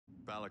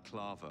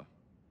Balaclava.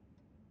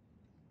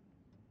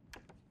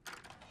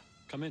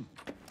 Come in.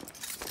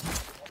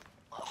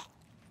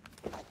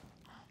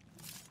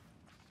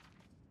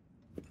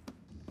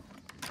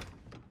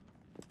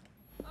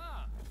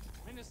 Ah,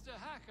 Minister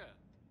Hacker.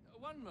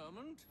 One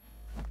moment.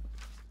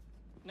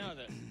 Now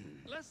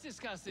then, let's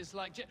discuss this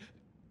like...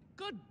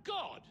 Good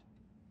God!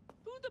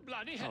 Who the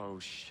bloody hell... Oh,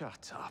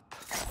 shut up.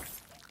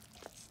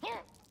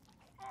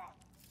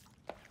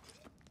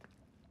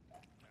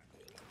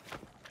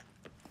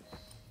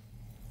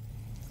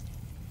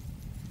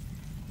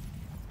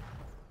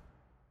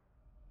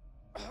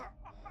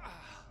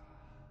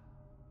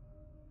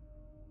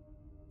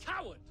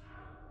 Coward!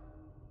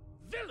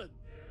 Villain!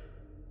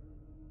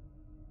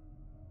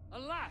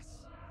 Alas,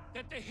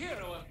 that the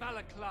hero of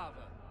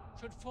Balaclava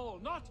should fall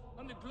not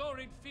on the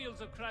gloried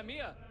fields of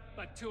Crimea,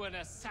 but to an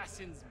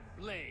assassin's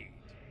blade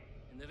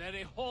in the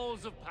very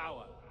halls of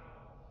power.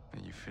 Are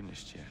you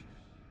finished yet?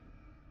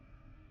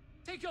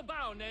 Take your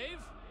bow, knave,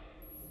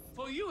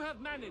 for you have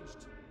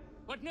managed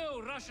what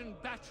no Russian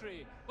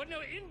battery, what no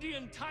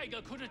Indian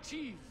tiger could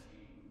achieve.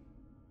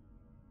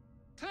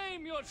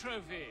 Claim your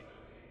trophy,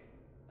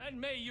 and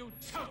may you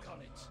choke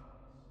on it.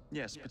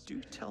 Yes, but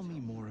do tell me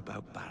more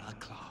about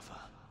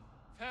Balaclava.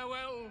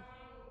 Farewell.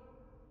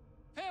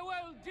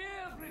 Farewell,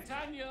 dear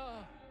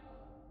Britannia.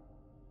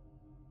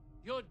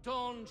 Your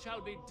dawn shall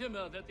be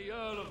dimmer that the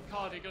Earl of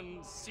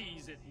Cardigan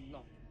sees it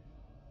not.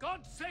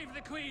 God save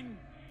the Queen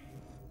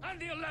and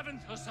the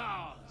 11th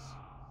Hussars!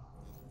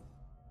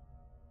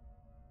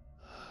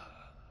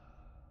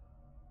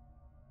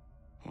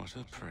 What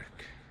a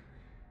prick.